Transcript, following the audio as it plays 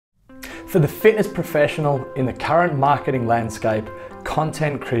For the fitness professional in the current marketing landscape,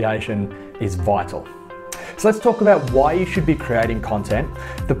 content creation is vital. So let's talk about why you should be creating content,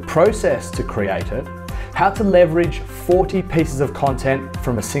 the process to create it, how to leverage 40 pieces of content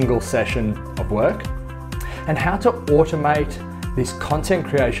from a single session of work, and how to automate this content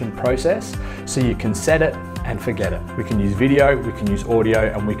creation process so you can set it and forget it. We can use video, we can use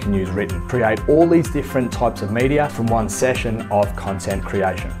audio, and we can use written. Create all these different types of media from one session of content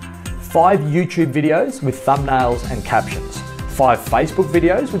creation. 5 YouTube videos with thumbnails and captions, 5 Facebook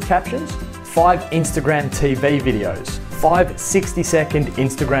videos with captions, 5 Instagram TV videos, 5 60-second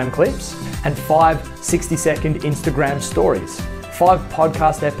Instagram clips, and 5 60-second Instagram stories, 5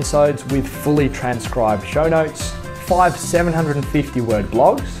 podcast episodes with fully transcribed show notes, 5 750-word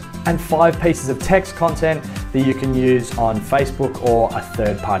blogs, and 5 pieces of text content that you can use on Facebook or a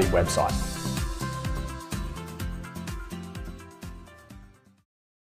third-party website.